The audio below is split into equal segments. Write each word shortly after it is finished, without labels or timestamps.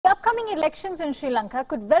upcoming elections in Sri Lanka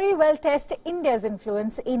could very well test India's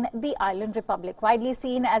influence in the island republic. Widely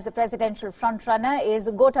seen as the presidential frontrunner is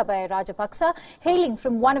Gotabaya Rajapaksa, hailing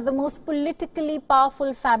from one of the most politically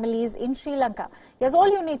powerful families in Sri Lanka. Here's all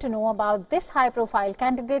you need to know about this high-profile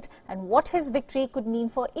candidate and what his victory could mean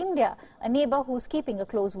for India, a neighbour who's keeping a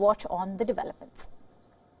close watch on the developments.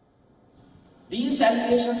 These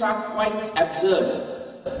allegations are quite absurd.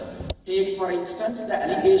 Take, for instance, the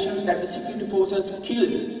allegation that the security forces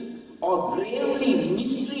killed or gravely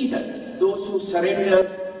mistreated those who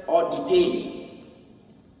surrendered or detained.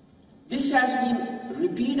 This has been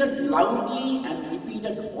repeated loudly and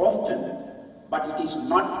repeated often, but it is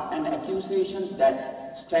not an accusation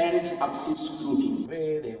that stands up to scrutiny.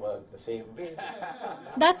 They work the same way.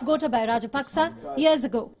 That's Gotabaya Rajapaksa years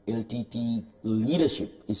ago. LTT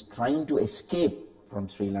leadership is trying to escape from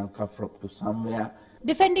Sri Lanka to somewhere,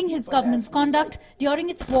 defending his government's conduct during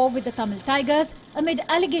its war with the Tamil Tigers amid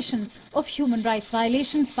allegations of human rights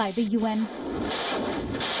violations by the UN.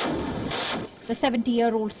 The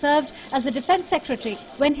 70-year-old served as the defense secretary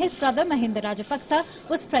when his brother Mahinda Rajapaksa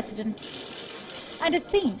was president and is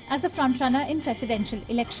seen as the frontrunner in presidential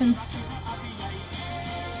elections.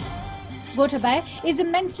 Gotabaya is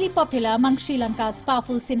immensely popular among Sri Lanka's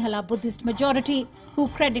powerful Sinhala Buddhist majority, who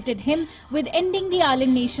credited him with ending the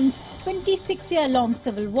island nation's 26-year-long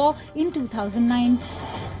civil war in 2009.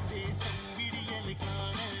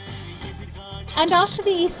 And after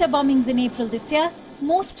the Easter bombings in April this year,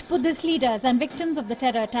 most Buddhist leaders and victims of the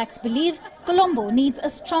terror attacks believe Colombo needs a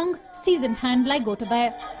strong, seasoned hand like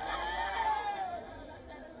Gotabaya.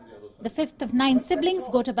 The fifth of 9 siblings,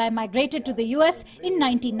 Gotabaya migrated to the US in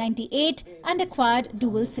 1998 and acquired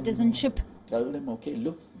dual citizenship. tell them, okay,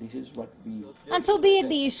 look, this is what we... And so be it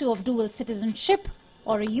the issue of dual citizenship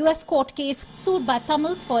or a US court case sued by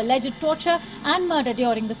Tamils for alleged torture and murder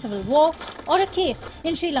during the civil war, or a case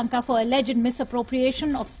in Sri Lanka for alleged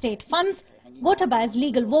misappropriation of state funds, Gotabaya's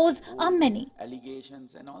legal woes are many.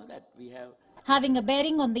 Allegations and all that we have. Having a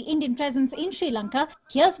bearing on the Indian presence in Sri Lanka,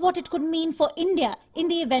 here's what it could mean for India in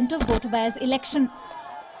the event of Gotabaya's election.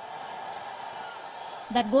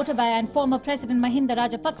 That Gotabaya and former President Mahinda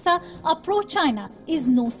Rajapaksa are pro-China is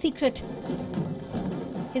no secret.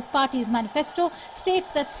 His party's manifesto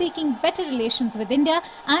states that seeking better relations with India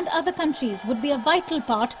and other countries would be a vital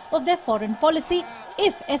part of their foreign policy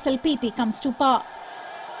if SLPP comes to power.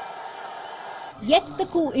 Yet the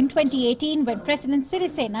coup in 2018, when President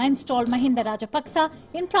Sirisena installed Mahinda Rajapaksa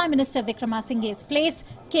in Prime Minister Vikramasinghe's place,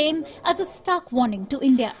 came as a stark warning to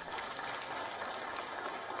India.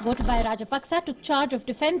 Gotabaya Rajapaksa took charge of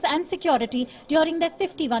defence and security during their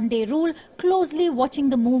 51-day rule, closely watching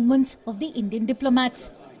the movements of the Indian diplomats.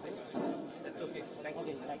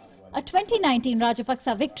 A 2019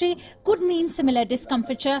 Rajapaksa victory could mean similar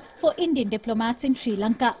discomfiture for Indian diplomats in Sri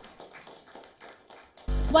Lanka.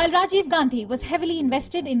 While Rajiv Gandhi was heavily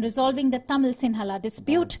invested in resolving the Tamil-Sinhala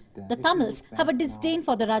dispute, the Tamils have a disdain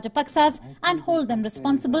for the Rajapaksas and hold them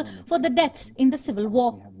responsible for the deaths in the civil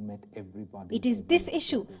war. It is this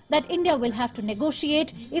issue that India will have to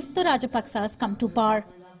negotiate if the Rajapaksas come to power.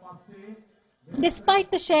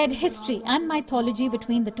 Despite the shared history and mythology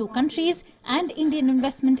between the two countries and Indian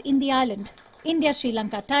investment in the island, India-Sri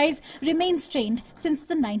Lanka ties remain strained since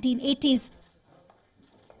the 1980s.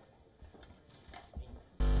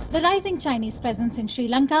 The rising Chinese presence in Sri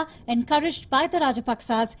Lanka, encouraged by the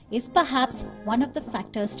Rajapaksas, is perhaps one of the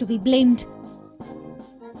factors to be blamed.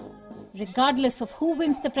 Regardless of who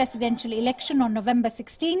wins the presidential election on November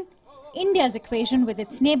 16, India's equation with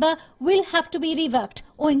its neighbour will have to be reworked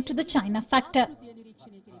owing to the China factor.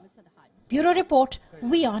 Bureau Report,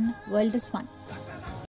 Wion, World is One.